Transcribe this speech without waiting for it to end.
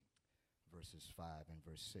verses 5 and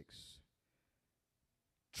verse 6.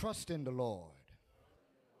 Trust in the Lord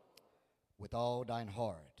with all thine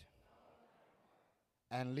heart,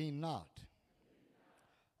 and lean not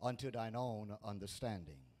unto thine own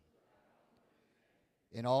understanding.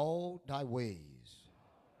 In all thy ways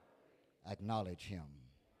acknowledge him,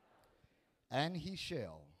 and he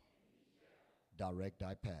shall direct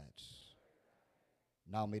thy paths.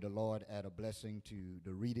 Now may the Lord add a blessing to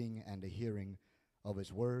the reading and the hearing of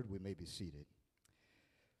his word. We may be seated.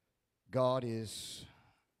 God has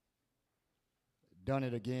done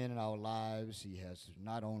it again in our lives. He has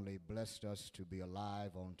not only blessed us to be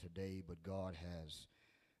alive on today, but God has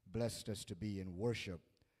blessed us to be in worship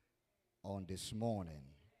on this morning.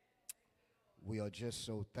 We are just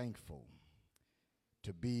so thankful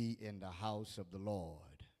to be in the house of the Lord.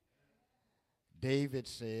 David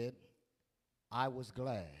said, I was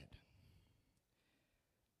glad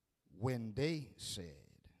when they said,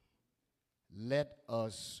 let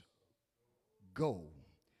us go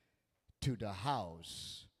to the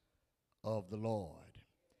house of the Lord.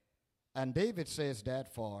 And David says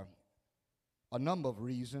that for a number of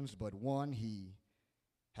reasons, but one, he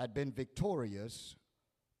had been victorious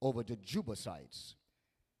over the Jebusites,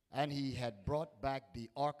 and he had brought back the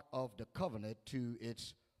Ark of the Covenant to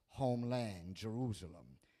its homeland,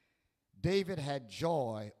 Jerusalem. David had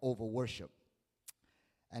joy over worship,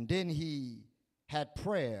 and then he had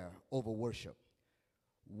prayer over worship.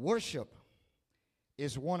 Worship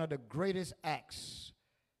is one of the greatest acts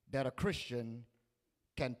that a Christian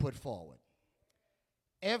can put forward.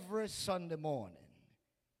 Every Sunday morning,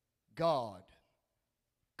 God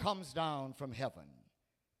comes down from heaven,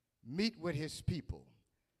 meet with his people.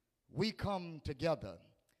 We come together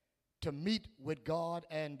to meet with God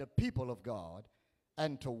and the people of God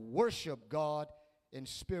and to worship God in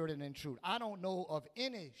spirit and in truth. I don't know of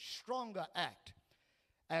any stronger act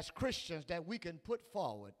as Christians that we can put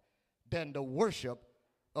forward than the worship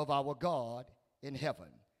of our God in heaven.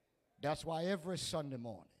 That's why every Sunday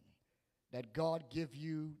morning that God give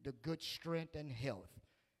you the good strength and health,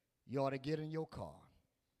 you ought to get in your car.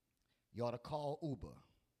 You ought to call Uber.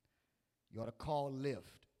 You ought to call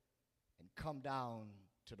Lyft and come down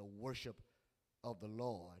to the worship of the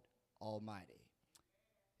Lord Almighty.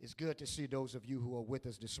 It's good to see those of you who are with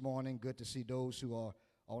us this morning. Good to see those who are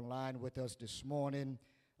online with us this morning.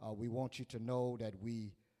 We want you to know that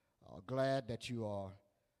we are glad that you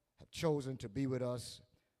have chosen to be with us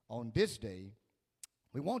on this day.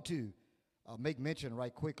 We want to make mention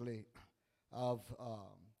right quickly of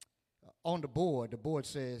on the board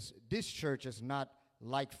says this church is not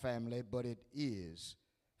like family, but it is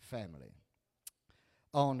family.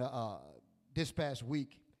 On this past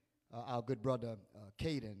week, our good brother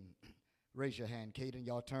Caden, raise your hand, Caden.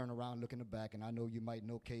 Y'all turn around, look in the back, and I know you might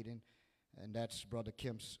know Caden, and that's Brother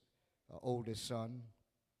Kemp's oldest son.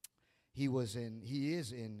 He is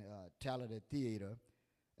in talented theater,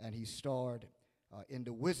 and he starred in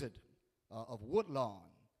The Wizard of Woodlawn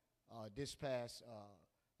this past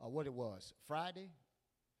Friday,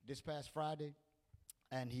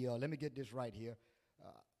 and he let me get this right here.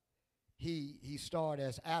 He starred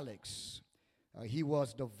as Alex. He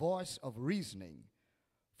was the voice of reasoning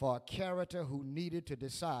for a character who needed to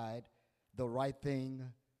decide the right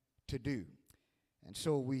thing to do. And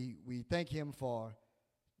so we thank him for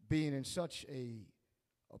being in such a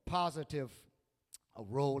positive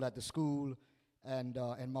role at the school, and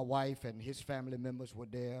my wife and his family members were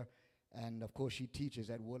there, and of course she teaches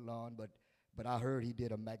at Woodlawn, but I heard he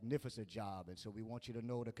did a magnificent job, and so we want you to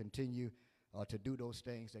know to continue to do those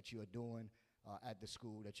things that you are doing at the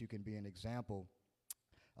school, that you can be an example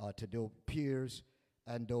to their peers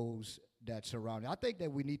and those that surround you. I think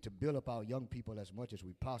that we need to build up our young people as much as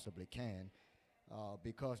we possibly can,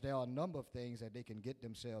 because there are a number of things that they can get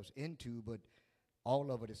themselves into, but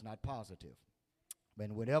all of it is not positive.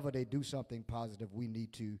 And whenever they do something positive, we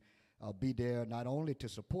need to be there not only to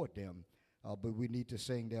support them, but we need to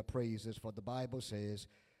sing their praises. For the Bible says,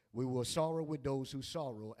 we will sorrow with those who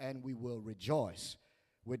sorrow, and we will rejoice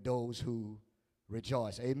with those who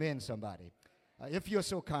rejoice. Amen, somebody. If you're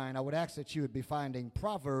so kind, I would ask that you would be finding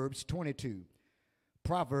Proverbs 22.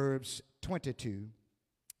 Proverbs 22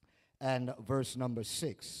 and verse number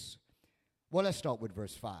 6. Well, let's start with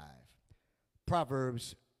verse 5.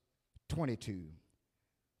 Proverbs 22,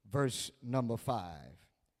 verse number 5.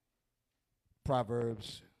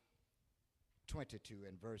 Proverbs 22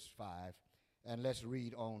 and verse 5. And let's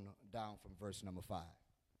read on down from verse number 5.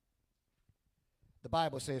 The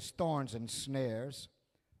Bible says, thorns and snares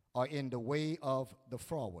are in the way of the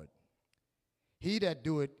froward. He that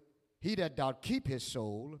doth keep his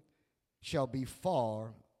soul shall be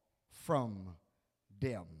far from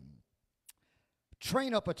them.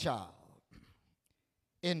 Train up a child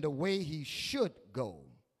in the way he should go,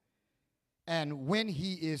 and when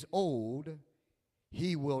he is old,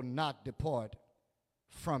 he will not depart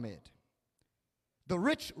from it. The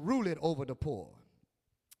rich ruleth over the poor,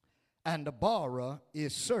 and the borrower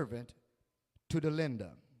is servant to the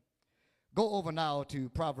lender. Go over now to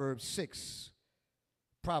Proverbs 6,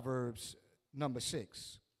 Proverbs number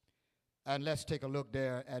 6, and let's take a look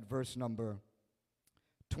there at verse number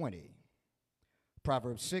 20.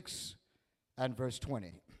 Proverbs 6 and verse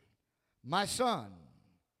 20. My son,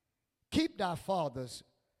 keep thy father's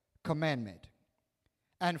commandment,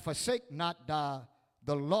 and forsake not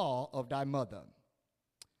the law of thy mother.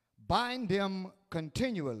 Bind them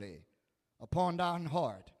continually upon thine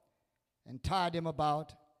heart, and tie them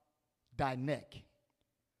about thy neck.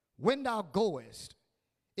 When thou goest,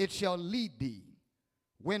 it shall lead thee.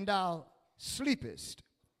 When thou sleepest,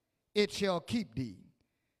 it shall keep thee.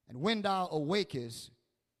 And when thou awakest,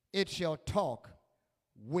 it shall talk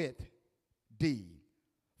with thee.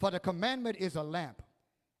 For the commandment is a lamp,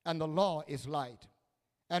 and the law is light,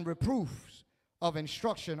 and reproofs of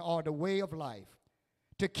instruction are the way of life,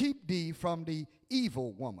 to keep thee from the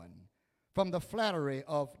evil woman, from the flattery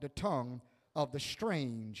of the tongue of the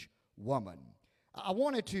strange woman. I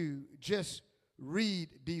wanted to just read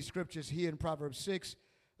these scriptures here in Proverbs 6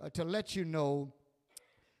 to let you know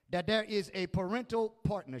that there is a parental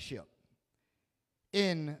partnership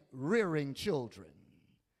in rearing children.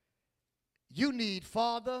 You need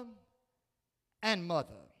father and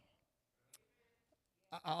mother.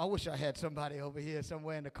 I wish I had somebody over here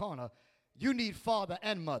somewhere in the corner. You need father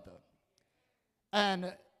and mother.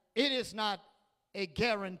 And it is not a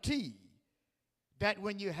guarantee that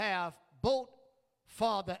when you have both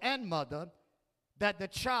father and mother, that the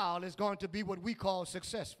child is going to be what we call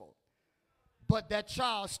successful. But that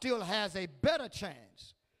child still has a better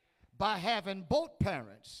chance by having both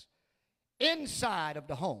parents inside of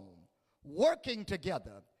the home, working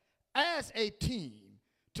together as a team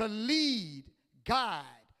to lead, guide,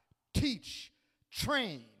 teach,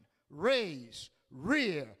 train, raise,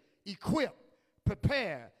 rear, equip,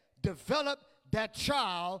 prepare, develop that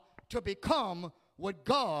child to become what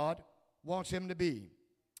God wants him to be.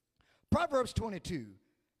 Proverbs 22,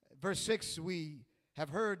 verse 6, we have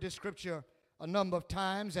heard this scripture a number of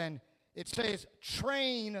times, and it says,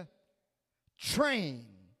 train, train,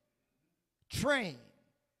 train,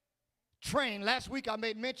 train. Last week I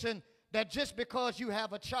made mention that just because you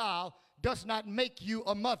have a child does not make you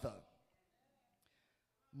a mother.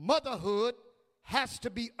 Motherhood has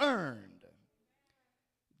to be earned.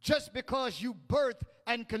 Just because you birthed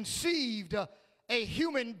and conceived a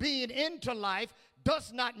human being into life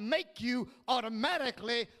does not make you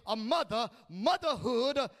automatically a mother.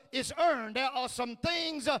 Motherhood is earned. There are some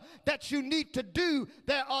things that you need to do.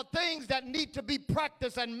 There are things that need to be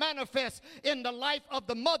practiced and manifest in the life of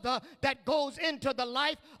the mother that goes into the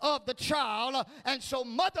life of the child. And so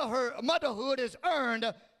motherhood is earned,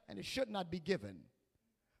 and it should not be given.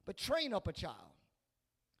 But train up a child.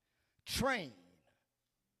 Train.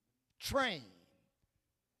 Train.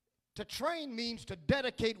 To train means to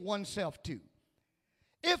dedicate oneself to.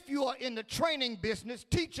 If you are in the training business,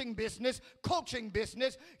 teaching business, coaching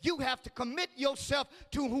business, you have to commit yourself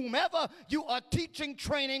to whomever you are teaching,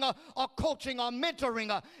 training, or coaching, or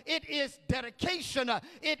mentoring. It is dedication.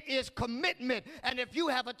 It is commitment. And if you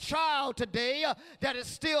have a child today that is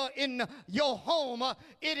still in your home,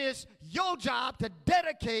 it is your job to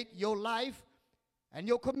dedicate your life and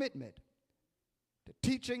your commitment to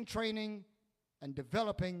teaching, training, and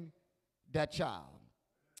developing that child.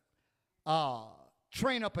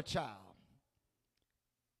 Train up a child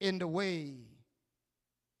in the way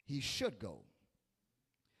he should go.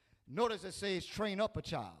 Notice it says train up a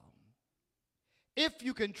child. If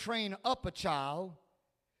you can train up a child,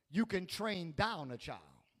 you can train down a child.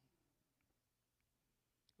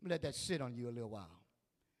 Let that sit on you a little while.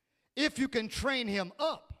 If you can train him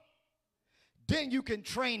up, then you can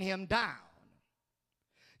train him down.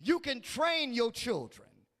 You can train your children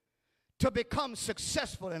to become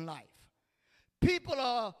successful in life.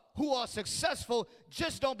 People who are successful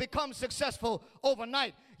just don't become successful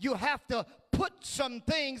overnight. You have to put some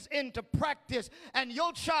things into practice, and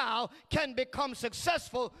your child can become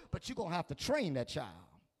successful, but you're going to have to train that child.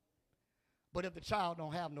 But if the child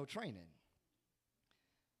don't have no training,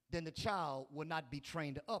 then the child will not be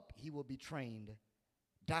trained up. He will be trained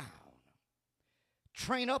down.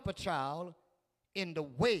 Train up a child in the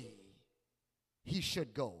way he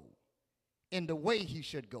should go. In the way he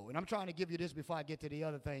should go. And I'm trying to give you this before I get to the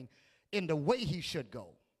other thing. In the way he should go.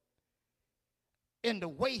 In the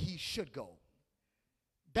way he should go.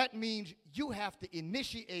 That means you have to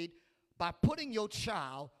initiate by putting your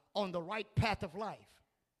child on the right path of life.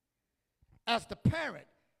 As the parent,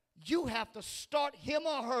 you have to start him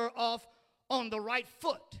or her off on the right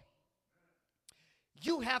foot.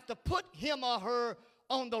 You have to put him or her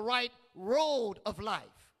on the right road of life.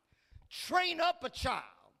 Train up a child.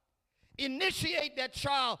 Initiate that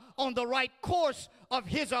child on the right course of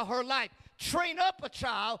his or her life. Train up a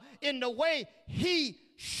child in the way he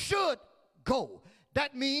should go.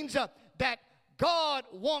 That means that God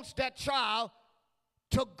wants that child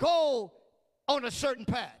to go on a certain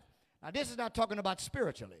path. Now, this is not talking about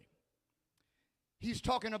spiritually. He's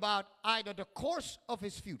talking about either the course of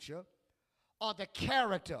his future or the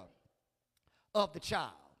character of the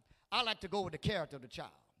child. I like to go with the character of the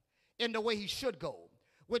child in the way he should go,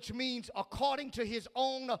 which means according to his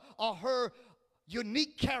own or her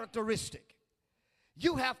unique characteristic.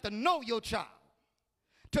 You have to know your child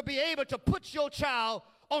to be able to put your child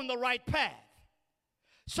on the right path.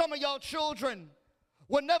 Some of y'all children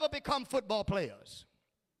will never become football players.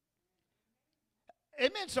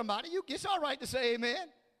 Amen, somebody. It's all right to say amen.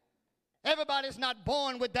 Everybody's not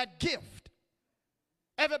born with that gift.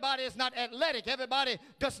 Everybody is not athletic. Everybody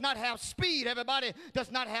does not have speed. Everybody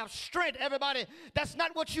does not have strength. Everybody, that's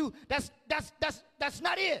not what you, that's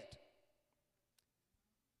not it.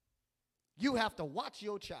 You have to watch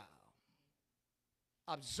your child.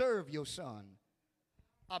 Observe your son.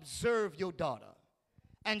 Observe your daughter.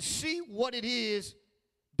 And see what it is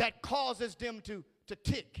that causes them to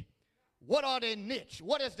tick. What are their niche?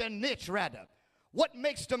 What is their niche, rather? What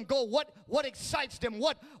makes them go? What excites them?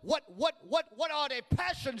 What are their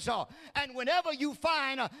passions are? And whenever you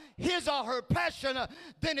find his or her passion,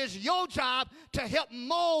 then it's your job to help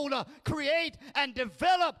mold, create, and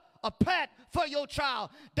develop a path for your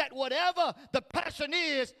child, that whatever the passion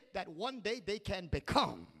is, that one day they can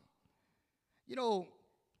become. You know,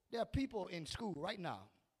 there are people in school right now,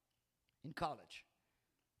 in college.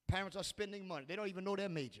 Parents are spending money. They don't even know their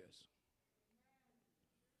majors.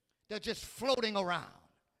 They're just floating around.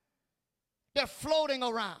 They're floating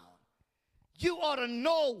around. You ought to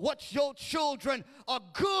know what your children are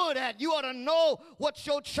good at. You ought to know what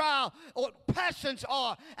your child or passions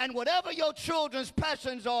are. And whatever your children's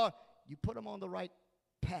passions are, you put them on the right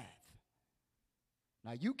path.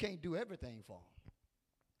 Now, you can't do everything for them,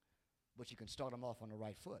 but you can start them off on the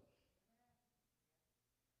right foot.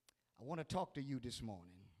 I want to talk to you this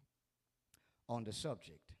morning on the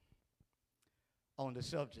subject on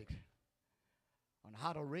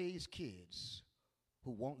how to raise kids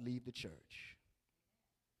who won't leave the church.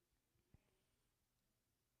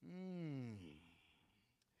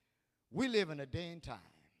 We live in a day and time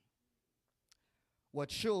where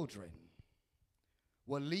children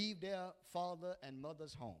will leave their father and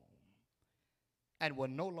mother's home and will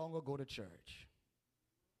no longer go to church.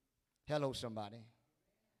 Hello, somebody.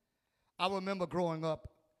 I remember growing up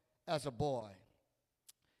as a boy,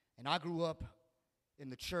 and I grew up in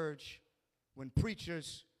the church when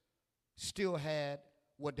preachers still had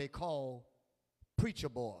what they call preacher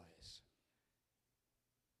boys.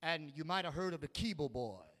 And you might have heard of the Keeble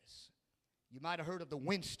boys. You might have heard of the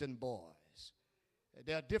Winston boys.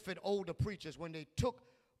 There are different older preachers. When they took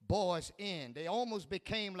boys in, they almost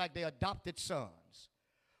became like their adopted sons.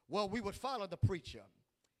 Well, we would follow the preacher.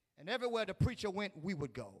 And everywhere the preacher went, we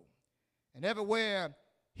would go. And everywhere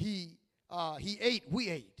he ate, we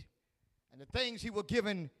ate. And the things he was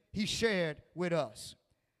given, he shared with us.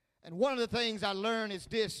 And one of the things I learned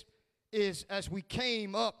is as we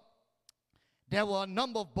came up, there were a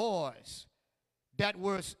number of boys that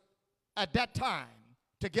was at that time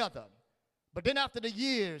together. But then after the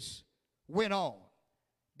years went on,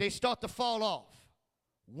 they start to fall off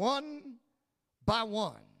one by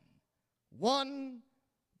one.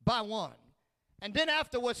 And then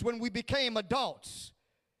afterwards, when we became adults,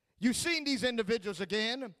 you seen these individuals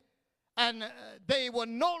again, and they were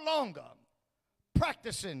no longer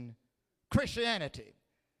practicing Christianity.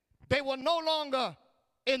 They were no longer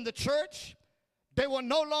in the church. They were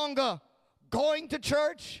no longer going to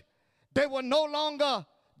church. They were no longer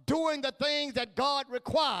doing the things that God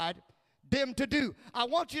required them to do. I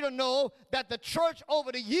want you to know that the church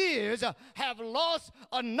over the years have lost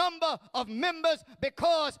a number of members,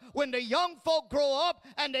 because when the young folk grow up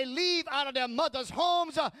and they leave out of their mother's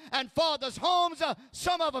homes and father's homes,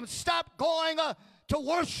 some of them stop going to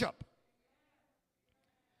worship.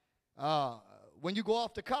 When you go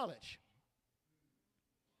off to college,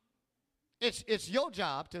 it's your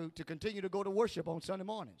job to continue to go to worship on Sunday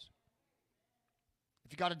mornings.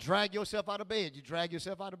 If you got to drag yourself out of bed, you drag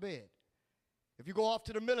yourself out of bed. If you go off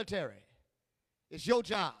to the military, it's your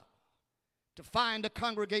job to find a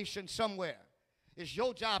congregation somewhere It's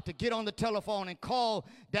your job to get on the telephone and call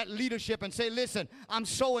that leadership and say, listen, I'm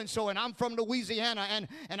so-and-so, and I'm from Louisiana,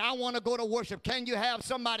 and I want to go to worship. Can you have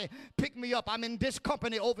somebody pick me up? I'm in this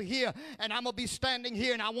company over here, and I'm going to be standing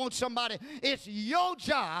here, and I want somebody. It's your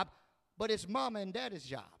job, but it's mama and daddy's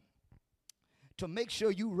job to make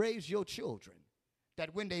sure you raise your children,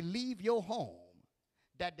 that when they leave your home,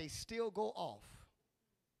 that they still go off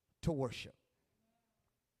to worship.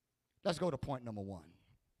 Let's go to point number one.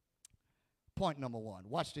 Point number one.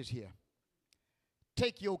 Watch this here.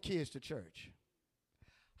 Take your kids to church.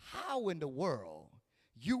 How in the world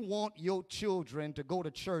you want your children to go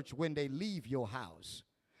to church when they leave your house,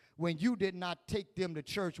 when you did not take them to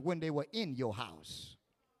church when they were in your house?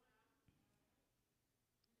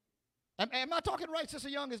 Am I talking right, Sister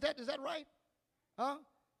Young? Is that right? Huh?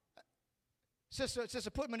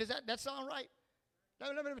 Sister Putman, does that sound right?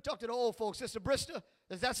 Let me talk to the old folks. Sister Brister,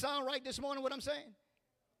 does that sound right this morning, what I'm saying?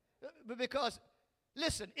 Because,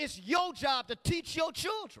 listen, it's your job to teach your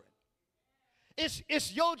children.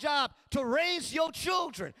 It's your job to raise your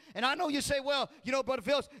children. And I know you say, well, Brother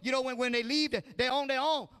Phillips, when they leave, they're on their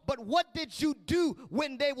own. But what did you do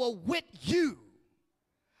when they were with you?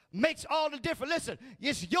 Makes all the difference. Listen,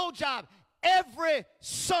 it's your job every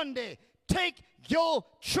Sunday. Take your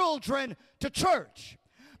children to church.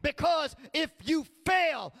 Because if you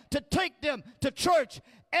fail to take them to church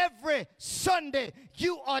every Sunday,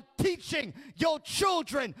 you are teaching your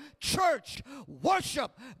children church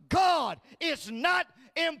worship. God is not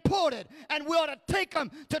important, and we ought to take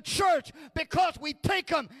them to church because we take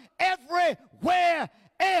them everywhere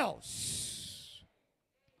else.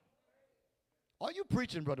 Are you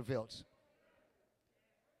preaching, Brother Phillips?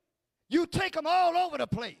 You take them all over the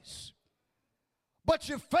place, but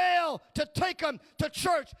you fail to take them to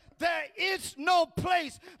church. There is no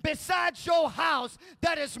place besides your house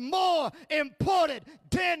that is more important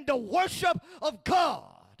than the worship of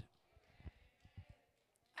God.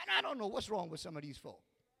 And I don't know what's wrong with some of these folk.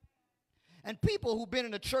 And people who've been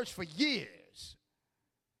in the church for years,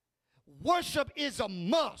 worship is a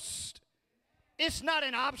must. It's not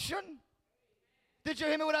an option. Did you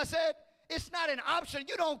hear me what I said? It's not an option.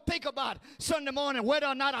 You don't think about Sunday morning whether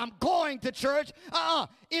or not I'm going to church.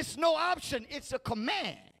 It's no option. It's a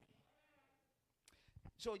command.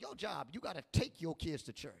 So your job, you got to take your kids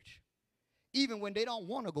to church, even when they don't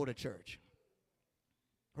want to go to church.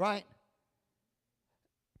 Right?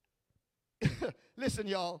 Listen,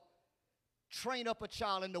 y'all. Train up a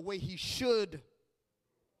child in the way he should.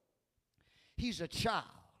 He's a child.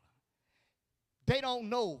 They don't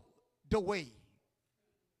know the way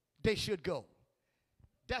they should go.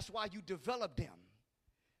 That's why you develop them.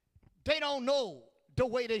 They don't know the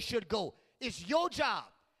way they should go. It's your job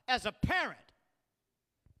as a parent.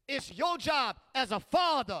 It's your job as a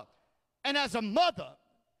father and as a mother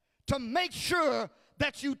to make sure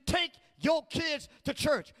that you take your kids to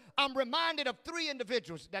church. I'm reminded of three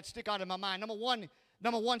individuals that stick out in my mind. Number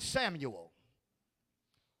one, Samuel.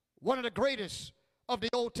 One of the greatest of the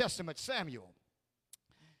Old Testament, Samuel.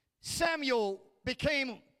 Samuel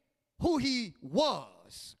became who he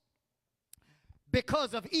was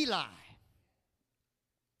because of Eli.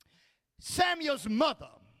 Samuel's mother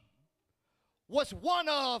was one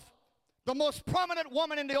of the most prominent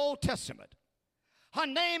women in the Old Testament. Her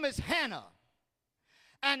name is Hannah.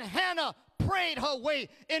 And Hannah prayed her way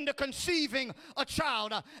into conceiving a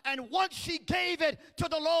child. And once she gave it to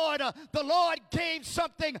the Lord gave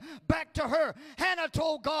something back to her. Hannah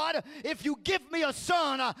told God, if you give me a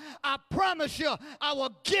son, I promise you I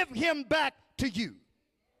will give him back to you.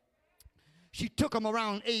 She took him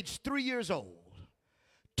around age 3 years old.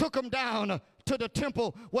 Took him down to the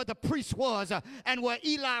temple where the priest was and where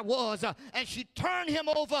Eli was, and she turned him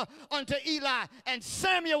over unto Eli, and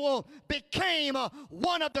Samuel became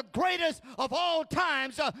one of the greatest of all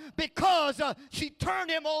times because she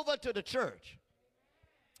turned him over to the church.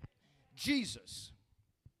 Jesus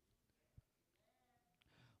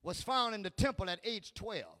was found in the temple at age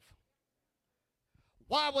 12.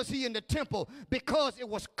 Why was he in the temple? Because it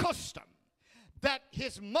was custom that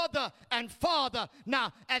his mother and father,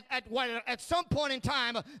 now at some point in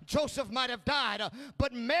time, Joseph might have died,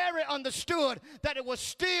 but Mary understood that it was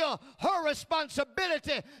still her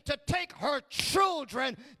responsibility to take her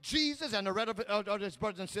children, Jesus and the rest of his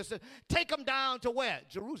brothers and sisters, take them down to where?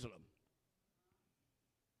 Jerusalem.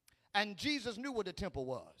 And Jesus knew where the temple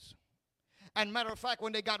was. And matter of fact,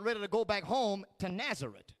 when they got ready to go back home to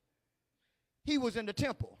Nazareth, he was in the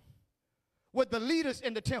temple with the leaders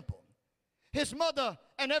in the temple. His mother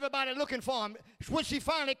and everybody looking for him. When she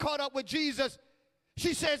finally caught up with Jesus,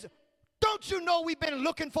 she says, don't you know we've been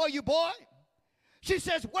looking for you, boy? She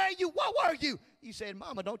says, where were you? He said,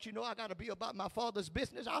 Mama, don't you know I got to be about my Father's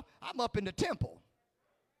business? I'm up in the temple.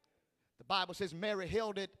 The Bible says Mary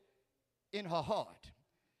held it in her heart.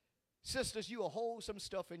 Sisters, you will hold some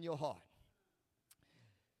stuff in your heart.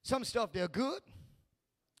 Some stuff they're good,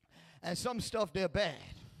 and some stuff they're bad.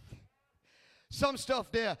 Some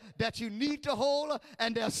stuff there that you need to hold,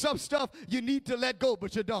 and there's some stuff you need to let go,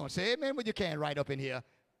 but you don't. Say amen when you can right up in here.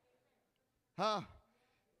 Huh?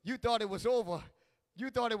 You thought it was over. You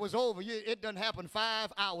thought it was over. It done happened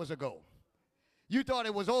 5 hours ago. You thought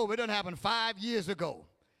it was over. It done happened 5 years ago.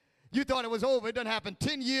 You thought it was over. It done happened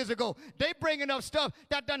 10 years ago. They bringing up stuff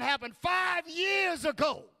that done happened 5 years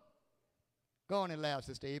ago. Go on and laugh,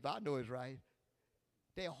 Sister Eva. I know it's right.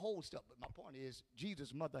 They hold stuff. But my point is,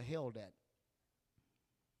 Jesus' mother held that.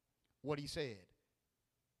 What he said,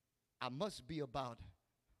 I must be about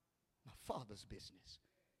my Father's business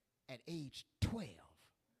at age 12.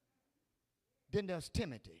 Then there's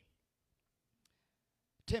Timothy.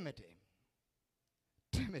 Timothy.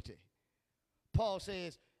 Paul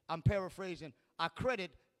says, I'm paraphrasing, I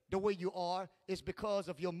credit the way you are is because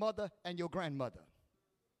of your mother and your grandmother.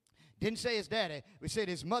 Didn't say his daddy. We said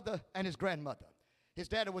his mother and his grandmother. His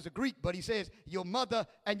daddy was a Greek, but he says your mother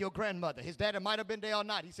and your grandmother. His daddy might have been there or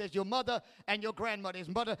not. He says your mother and your grandmother.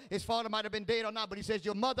 His father might have been dead or not, but he says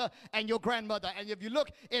your mother and your grandmother. And if you look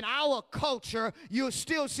in our culture, you'll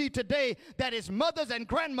still see today that it's mothers and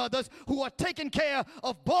grandmothers who are taking care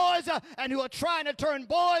of boys and who are trying to turn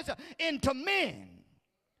boys into men.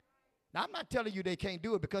 Now, I'm not telling you they can't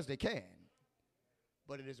do it because they can,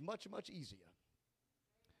 but it is much, much easier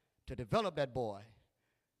to develop that boy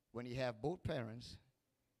when you have both parents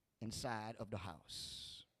inside of the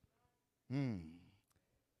house.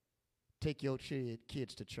 Take your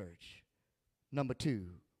kids to church. Number 2,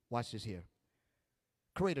 watch this here.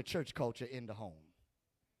 Create a church culture in the home.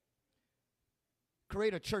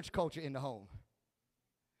 Create a church culture in the home.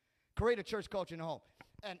 Create a church culture in the home.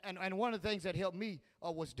 And one of the things that helped me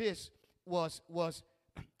was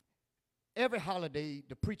every holiday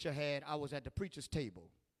the preacher had, I was at the preacher's table.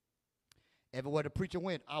 Everywhere the preacher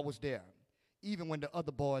went, I was there, even when the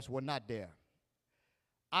other boys were not there.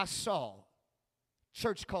 I saw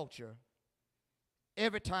church culture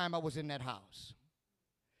every time I was in that house.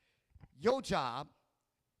 Your job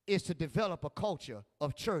is to develop a culture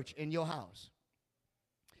of church in your house.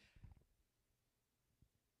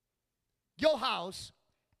 Your house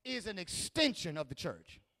is an extension of the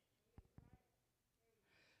church.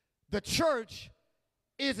 The church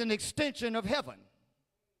is an extension of heaven.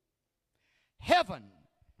 Heaven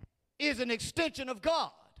is an extension of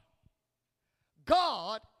God.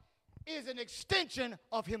 God is an extension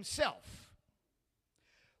of himself.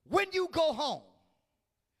 When you go home,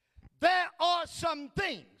 there are some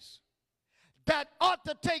things that ought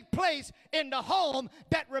to take place in the home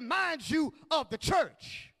that reminds you of the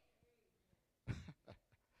church.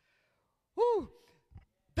 Woo.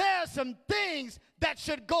 There are some things that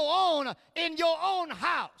should go on in your own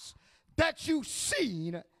house that you've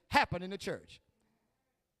seen happen in the church.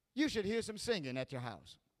 You should hear some singing at your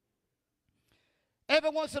house. Every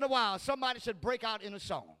once in a while, somebody should break out in a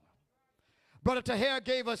song. Brother Tahir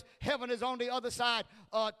gave us Heaven is on the Other Side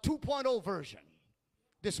 2.0 version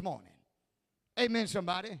this morning. Amen,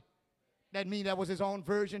 somebody. That means that was his own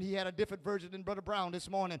version. He had a different version than Brother Brown this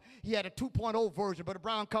morning. He had a 2.0 version. Brother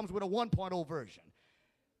Brown comes with a 1.0 version.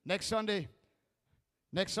 Next Sunday,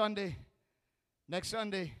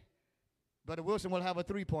 Brother Wilson will have a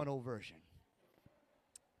 3.0 version.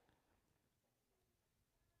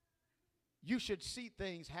 You should see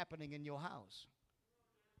things happening in your house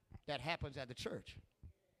that happens at the church.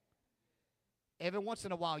 Every once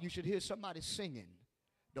in a while, you should hear somebody singing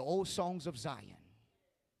the old songs of Zion.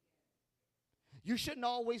 You shouldn't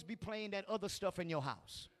always be playing that other stuff in your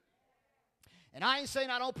house. And I ain't saying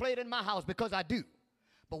I don't play it in my house, because I do.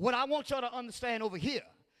 But what I want y'all to understand over here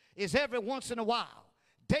is every once in a while,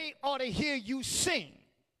 they ought to hear you sing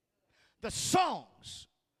the songs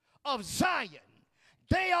of Zion.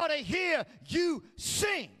 They ought to hear you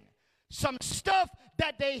sing some stuff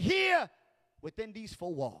that they hear within these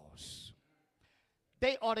 4 walls.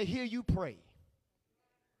 They ought to hear you pray.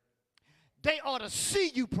 They ought to see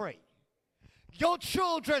you pray. Your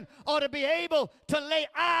children ought to be able to lay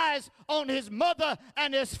eyes on his mother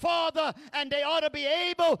and his father, and they ought to be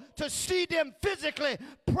able to see them physically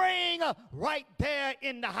praying right there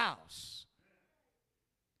in the house.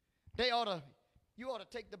 You ought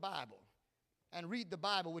to take the Bible and read the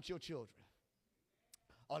Bible with your children,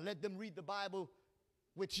 or let them read the Bible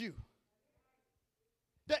with you.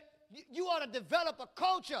 You ought to develop a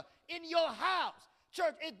culture in your house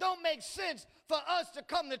Church, it don't make sense for us to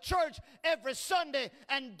come to church every Sunday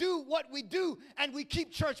and do what we do and we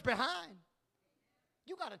keep church behind.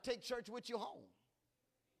 You got to take church with you home.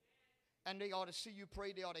 And they ought to see you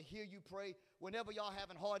pray. They ought to hear you pray. Whenever y'all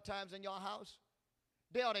having hard times in your house,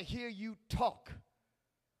 they ought to hear you talk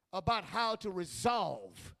about how to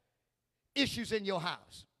resolve issues in your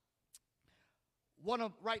house.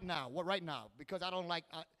 Right now, because I don't like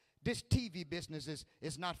this TV business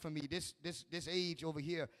is not for me. This age over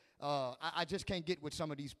here, I just can't get with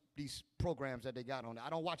some of these programs that they got on.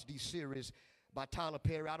 I don't watch these series by Tyler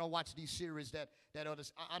Perry. I don't watch these series that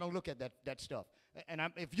others. I don't look at that stuff. And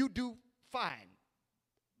if you do, fine.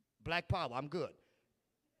 Black power, I'm good.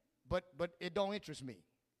 But it don't interest me.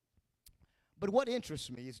 But what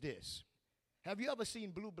interests me is this. Have you ever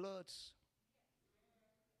seen Blue Bloods?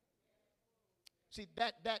 See,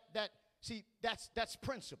 that's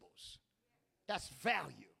principles. That's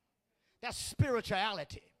value. That's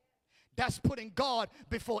spirituality. That's putting God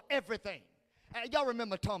before everything. Y'all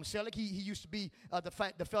remember Tom Selleck? He used to be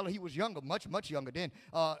the fellow. He was younger, much younger then,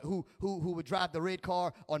 who would drive the red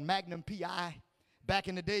car on Magnum PI back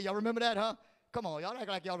in the day. Y'all remember that, huh? Come on, y'all act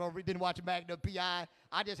like y'all didn't watch Magnum PI.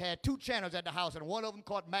 I just had 2 channels at the house, and one of them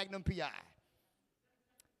called Magnum PI.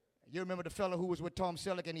 You remember the fellow who was with Tom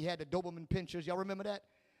Selleck, and he had the Doberman pinchers? Y'all remember that?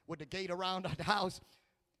 With the gate around the house?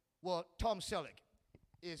 Well, Tom Selleck,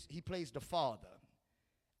 he plays the father,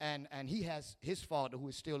 and he has his father who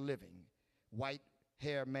is still living. White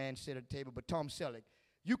hair man sit at the table, but Tom Selleck,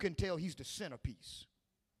 you can tell he's the centerpiece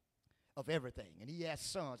of everything. And he has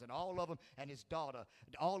sons, and all of them, and his daughter,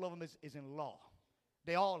 all of them is in law.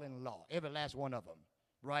 They all in law, every last one of them,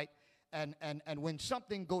 right? And when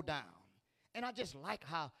something go down, and I just like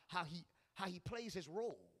how he plays his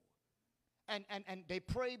role. And they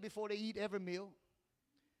pray before they eat every meal.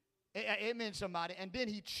 Amen, somebody. And then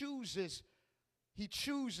he chooses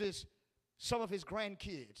some of his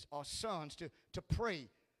grandkids or sons to pray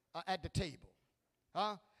at the table.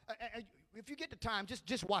 Huh? If you get the time,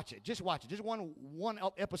 just watch it. Just watch it. Just one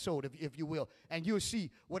episode, if you will, and you'll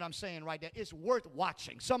see what I'm saying right there. It's worth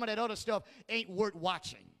watching. Some of that other stuff ain't worth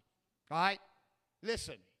watching. All right?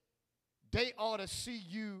 Listen, they ought to see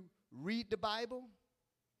you read the Bible.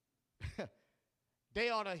 They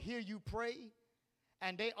ought to hear you pray.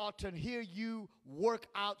 And they ought to hear you work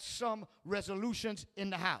out some resolutions in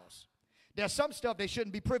the house. There's some stuff they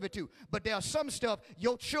shouldn't be privy to, but there's some stuff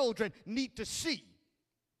your children need to see.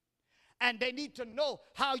 And they need to know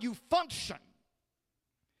how you function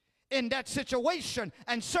in that situation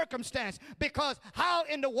and circumstance, because how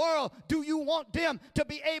in the world do you want them to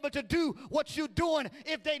be able to do what you're doing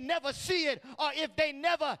if they never see it or if they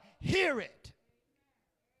never hear it?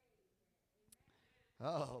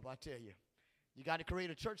 Oh, I tell you, you got to create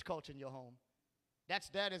a church culture in your home. That's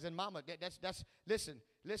daddies and mama. Listen.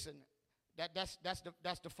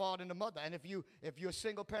 That's the father and the mother. And if you're a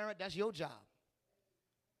single parent, that's your job.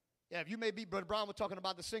 Yeah, if you may be, Brother Brown was talking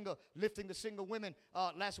about lifting the single women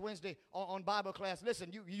last Wednesday on Bible class.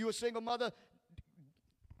 Listen, you a single mother,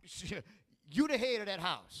 you the head of that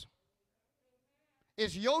house.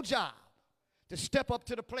 It's your job to step up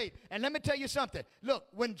to the plate. And let me tell you something. Look,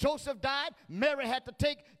 when Joseph died, Mary had to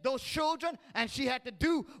take those children and she had to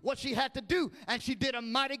do what she had to do. And she did a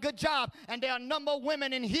mighty good job. And there are a number of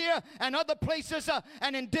women in here and other places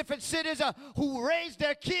and in different cities who raised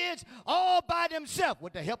their kids all by themselves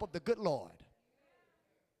with the help of the good Lord.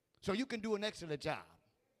 So you can do an excellent job.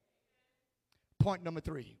 Point number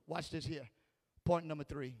 3. Watch this here. Point number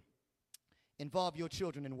 3. Involve your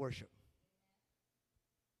children in worship.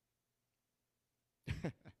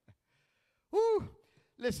 Woo.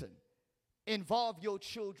 Listen, involve your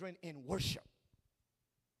children in worship.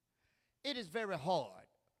 It is very hard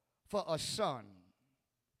for a son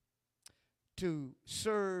to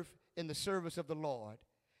serve in the service of the Lord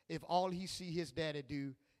if all he see his daddy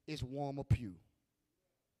do is warm a pew.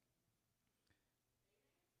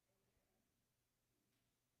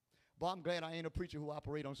 Boy, I'm glad I ain't a preacher who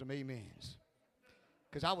operate on some amens,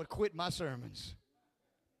 because I would quit my sermons.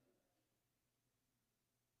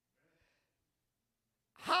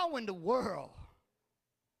 How in the world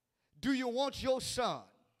do you want your son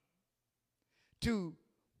to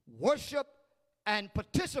worship and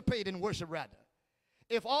participate in worship, rather,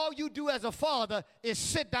 if all you do as a father is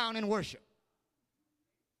sit down and worship?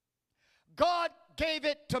 God gave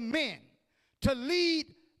it to men to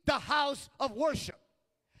lead the house of worship.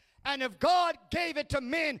 And if God gave it to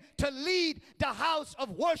men to lead the house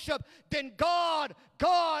of worship, then God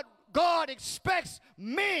expects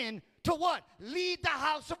men to what? Lead the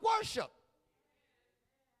house of worship.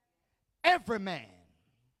 Every man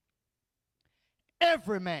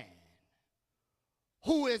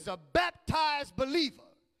who is a baptized believer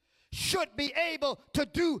should be able to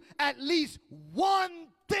do at least one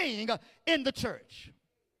thing in the church.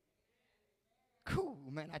 Cool,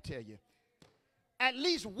 man, I tell you. At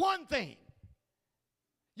least one thing.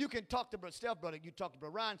 You can talk to Brother Steph, brother. You talk to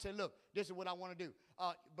Brother Ryan and say, look, this is what I want to do.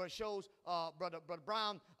 Brother Shows, Brother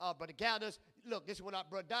Brown, Brother Gathers, look, this is what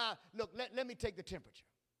Brother Dye, look, let me take the temperature.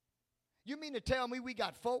 You mean to tell me we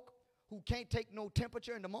got folk who can't take no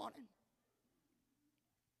temperature in the morning?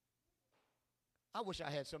 I wish I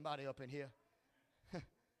had somebody up in here.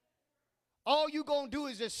 All you going to do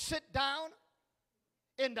is just sit down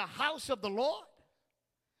in the house of the Lord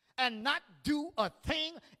and not do a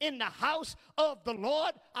thing in the house of the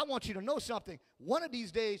Lord? I want you to know something. One of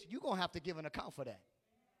these days, you're going to have to give an account for that.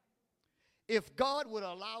 If God would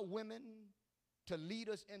allow women to lead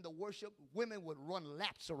us in the worship, women would run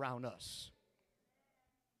laps around us.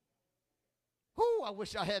 Whoo, I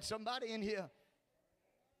wish I had somebody in here.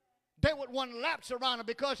 They would run laps around them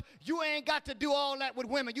because you ain't got to do all that with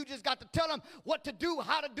women. You just got to tell them what to do,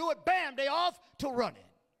 how to do it. Bam, they off to running.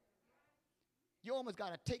 You almost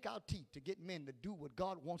got to take out teeth to get men to do what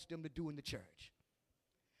God wants them to do in the church.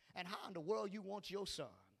 And how in the world you want your son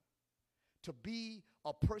to be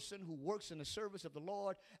a person who works in the service of the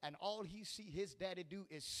Lord and all he see his daddy do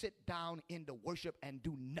is sit down in the worship and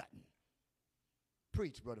do nothing?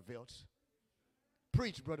 Preach, Brother Viltz.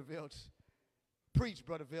 Preach, Brother Viltz. Preach,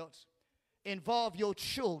 Brother Viltz. Involve your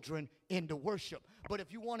children in the worship. But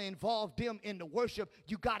if you want to involve them in the worship,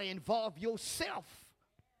 you got to involve yourself.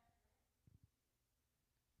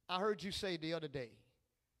 I heard you say the other day,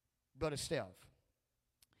 Brother Steph,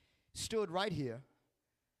 stood right here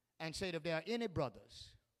and said if there are any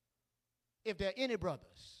brothers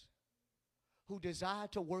who desire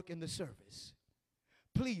to work in the service,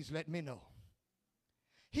 please let me know.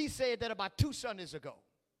 He said that about 2 Sundays ago.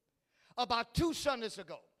 About 2 Sundays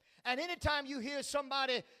ago. And anytime you hear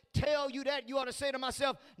somebody tell you that, you ought to say to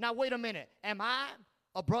myself, now wait a minute, am I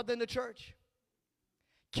a brother in the church?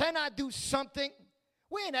 Can I do something?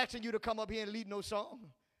 We ain't asking you to come up here and lead no song.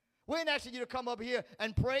 We ain't asking you to come up here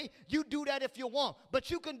and pray. You do that if you want.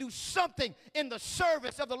 But you can do something in the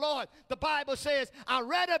service of the Lord. The Bible says, I'd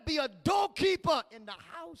rather be a doorkeeper in the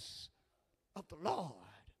house of the Lord.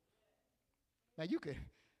 Now you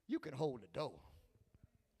can hold the door.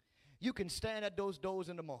 You can stand at those doors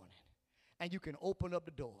in the morning and you can open up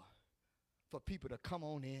the door for people to come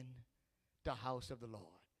on in the house of the Lord.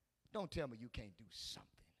 Don't tell me you can't do something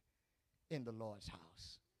in the Lord's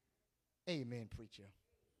house. Amen, preacher.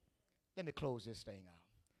 Let me close this thing out.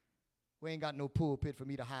 We ain't got no pulpit for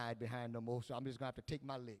me to hide behind no more, so I'm just going to have to take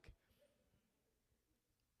my lick.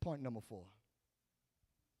 Point number 4.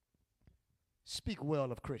 Speak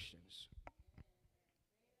well of Christians.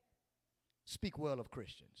 Speak well of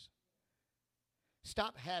Christians.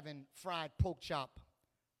 Stop having fried pork chop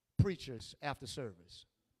preachers after service.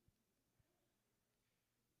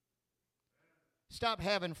 Stop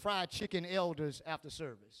having fried chicken elders after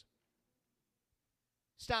service.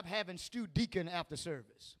 Stop having stewed deacon after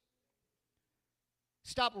service.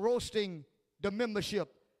 Stop roasting the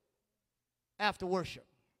membership after worship.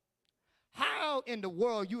 How in the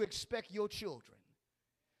world you expect your children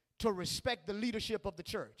to respect the leadership of the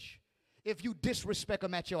church if you disrespect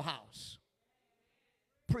them at your house?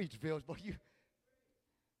 Preach, Bills, but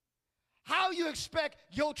how you expect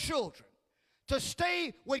your children to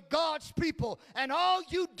stay with God's people, and all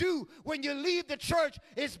you do when you leave the church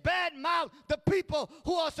is badmouth the people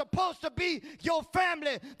who are supposed to be your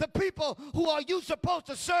family, the people who are you supposed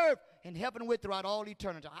to serve in heaven with throughout all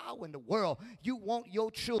eternity. How in the world you want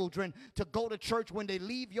your children to go to church when they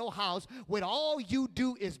leave your house when all you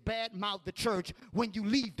do is badmouth the church when you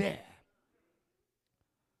leave there?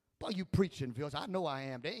 Boy, you preaching, Bills. I know I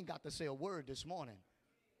am. They ain't got to say a word this morning.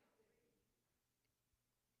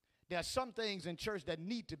 There are some things in church that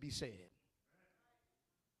need to be said.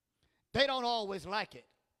 They don't always like it.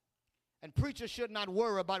 And preachers should not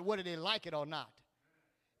worry about whether they like it or not.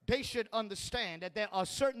 They should understand that there are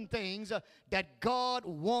certain things that God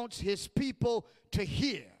wants his people to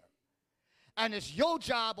hear. And it's your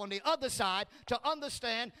job on the other side to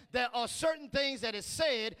understand there are certain things that is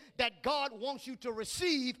said that God wants you to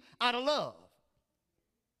receive out of love.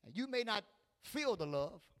 And you may not feel the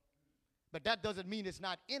love, but that doesn't mean it's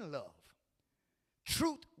not in love.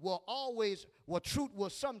 Truth will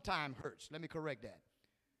sometime hurts. Let me correct that.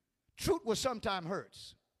 Truth will sometime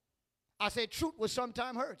hurts. I say truth will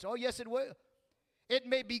sometime hurts. Oh, yes, it will. It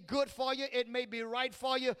may be good for you. It may be right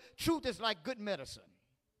for you. Truth is like good medicine.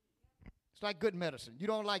 It's like good medicine. You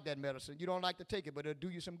don't like that medicine. You don't like to take it, but it'll do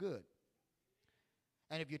you some good.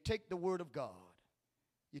 And if you take the word of God,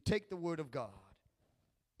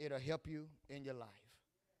 It'll help you in your life.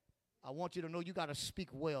 I want you to know you got to speak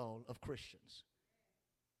well of Christians.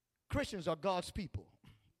 Christians are God's people.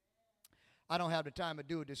 I don't have the time to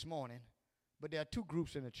do it this morning, but there are two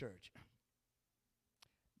groups in the church.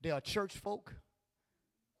 There are church folk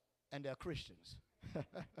and there are Christians.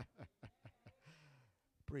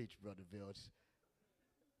 Preach, Brother Bills.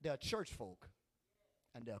 There are church folk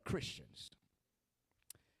and there are Christians.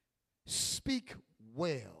 Speak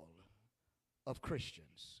well of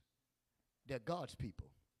Christians. They're God's people.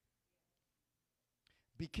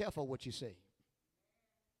 Be careful what you say.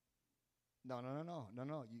 No.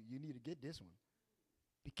 You need to get this one.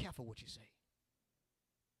 Be careful what you say.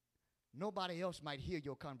 Nobody else might hear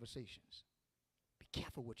your conversations. Be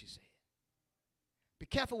careful what you say. Be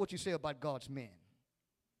careful what you say about God's men.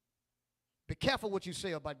 Be careful what you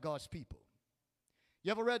say about God's people.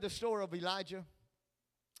 You ever read the story of Elijah?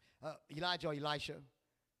 Elijah or Elisha?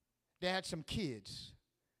 They had some kids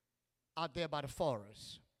out there by the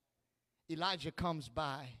forest. Elijah comes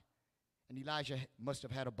by, and Elijah must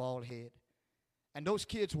have had a bald head. And those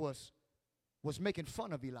kids was making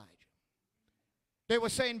fun of Elijah. They were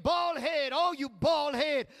saying, bald head, oh, you bald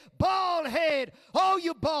head, bald head, oh,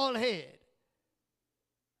 you bald head.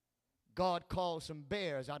 God called some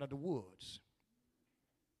bears out of the woods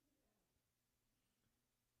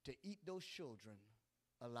to eat those children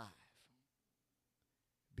alive.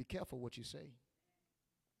 Be careful what you say.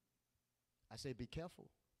 I say, be careful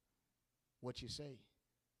what you say.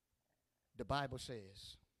 The Bible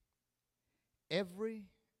says, every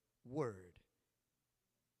word,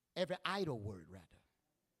 every idle word rather,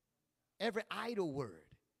 every idle word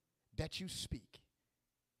that you speak,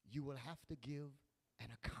 you will have to give an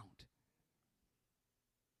account.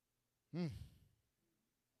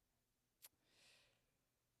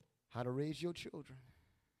 How to raise your children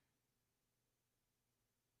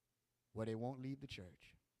where they won't leave the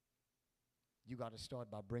church. You got to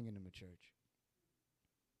start by bringing them to church.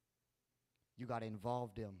 You got to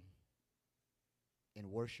involve them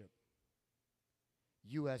in worship.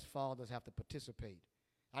 You as fathers have to participate.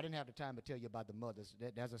 I didn't have the time to tell you about the mothers.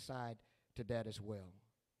 There's a side to that as well.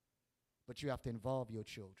 But you have to involve your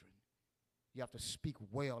children. You have to speak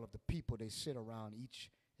well of the people they sit around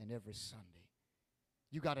each and every Sunday.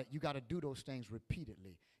 You gotta do those things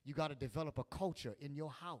repeatedly. You got to develop a culture in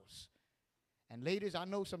your house. And ladies, I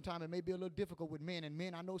know sometimes it may be a little difficult with men, and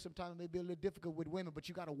men, I know sometimes it may be a little difficult with women, but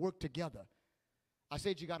you got to work together. I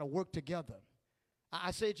said you got to work together.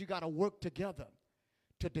 I said you got to work together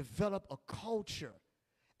to develop a culture.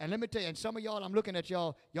 And let me tell you, and some of y'all, I'm looking at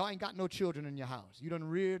y'all ain't got no children in your house. You done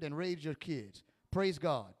reared and raised your kids. Praise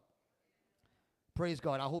God. Praise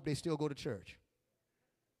God. I hope they still go to church.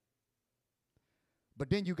 But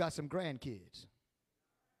then you got some grandkids.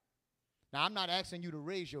 Now, I'm not asking you to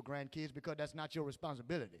raise your grandkids because that's not your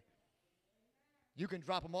responsibility. You can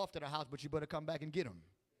drop them off to the house, but you better come back and get them.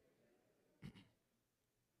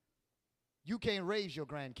 You can't raise your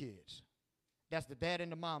grandkids. That's the dad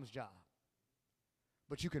and the mom's job.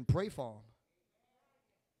 But you can pray for them.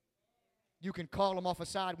 You can call him off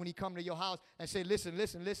aside when he come to your house and say, listen.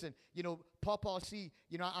 You know, Papa, see,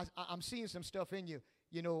 you know, I'm seeing some stuff in you.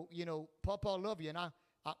 You know, Papa love you, and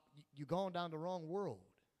you're going down the wrong road.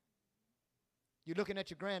 You're looking at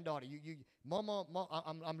your granddaughter. Mama,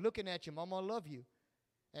 I'm looking at you. Mama love you.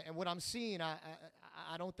 And what I'm seeing, I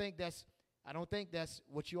don't think that's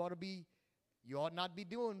what you ought to be. You ought not be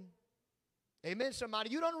doing. Amen, somebody.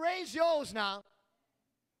 You don't raise yours now.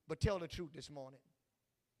 But tell the truth this morning.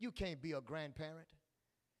 You can't be a grandparent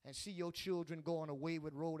and see your children go on a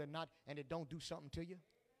wayward road and it don't do something to you.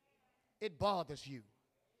 It bothers you.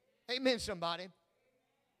 Amen, somebody.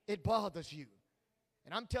 It bothers you.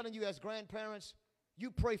 And I'm telling you, as grandparents, you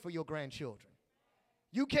pray for your grandchildren.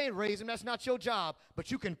 You can't raise them. That's not your job. But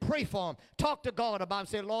you can pray for them. Talk to God about them.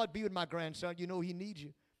 Say, Lord, be with my grandson. You know he needs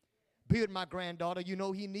you. Be with my granddaughter. You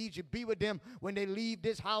know he needs you. Be with them when they leave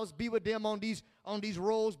this house. Be with them on these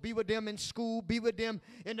roads. Be with them in school. Be with them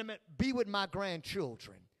be with my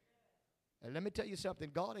grandchildren. And let me tell you something.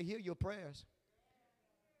 God will hear your prayers.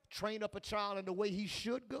 Train up a child in the way he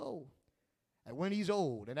should go. And when he's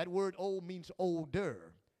old, and that word old means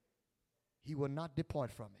older, he will not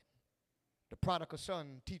depart from it. The prodigal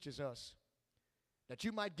son teaches us that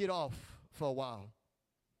you might get off for a while,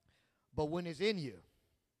 but when it's in you,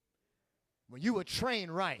 when you were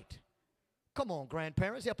trained right, come on,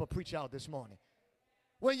 grandparents, help a preach out this morning.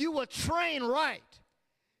 When you were trained right,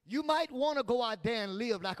 you might want to go out there and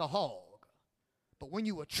live like a hog, but when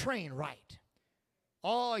you were trained right,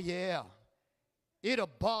 oh yeah, it'll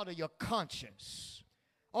bother your conscience.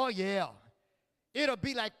 Oh, yeah. It'll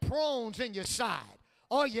be like prawns in your side.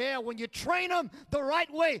 Oh, yeah, when you train them the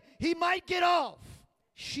right way, he might get off.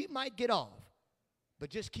 She might get off. But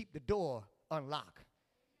just keep the door unlocked.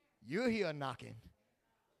 You're here knocking.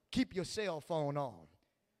 Keep your cell phone on.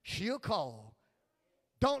 She'll call.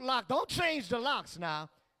 Don't lock. Don't change the locks now.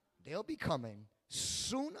 They'll be coming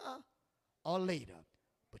sooner or later.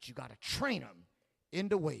 But you got to train them in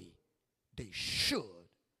the way they should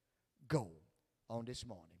go on this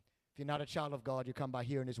morning. If you're not a child of God, you come by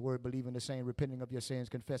hearing His word, believing the same, repenting of your sins,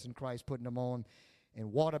 confessing Christ, putting them on,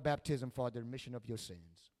 and water baptism for the remission of your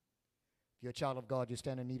sins. If you're a child of God, you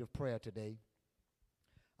stand in need of prayer today.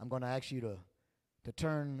 I'm going to ask you to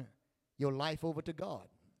turn your life over to God.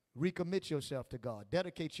 Recommit yourself to God.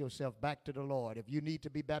 Dedicate yourself back to the Lord. If you need to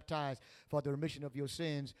be baptized for the remission of your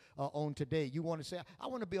sins on today, you want to say, I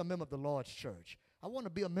want to be a member of the Lord's church. I want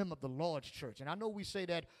to be a member of the Lord's church. And I know we say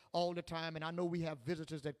that all the time, and I know we have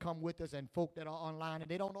visitors that come with us and folk that are online,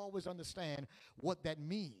 and they don't always understand what that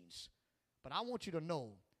means. But I want you to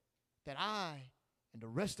know that I and the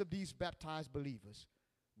rest of these baptized believers,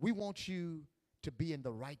 we want you to be in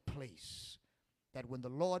the right place, that when the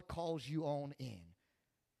Lord calls you on in,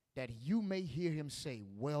 that you may hear Him say,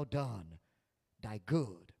 well done, thy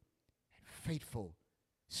good and faithful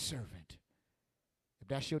servant. If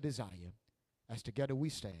that's your desire, as together we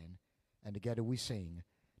stand and together we sing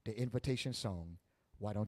the invitation song, why don't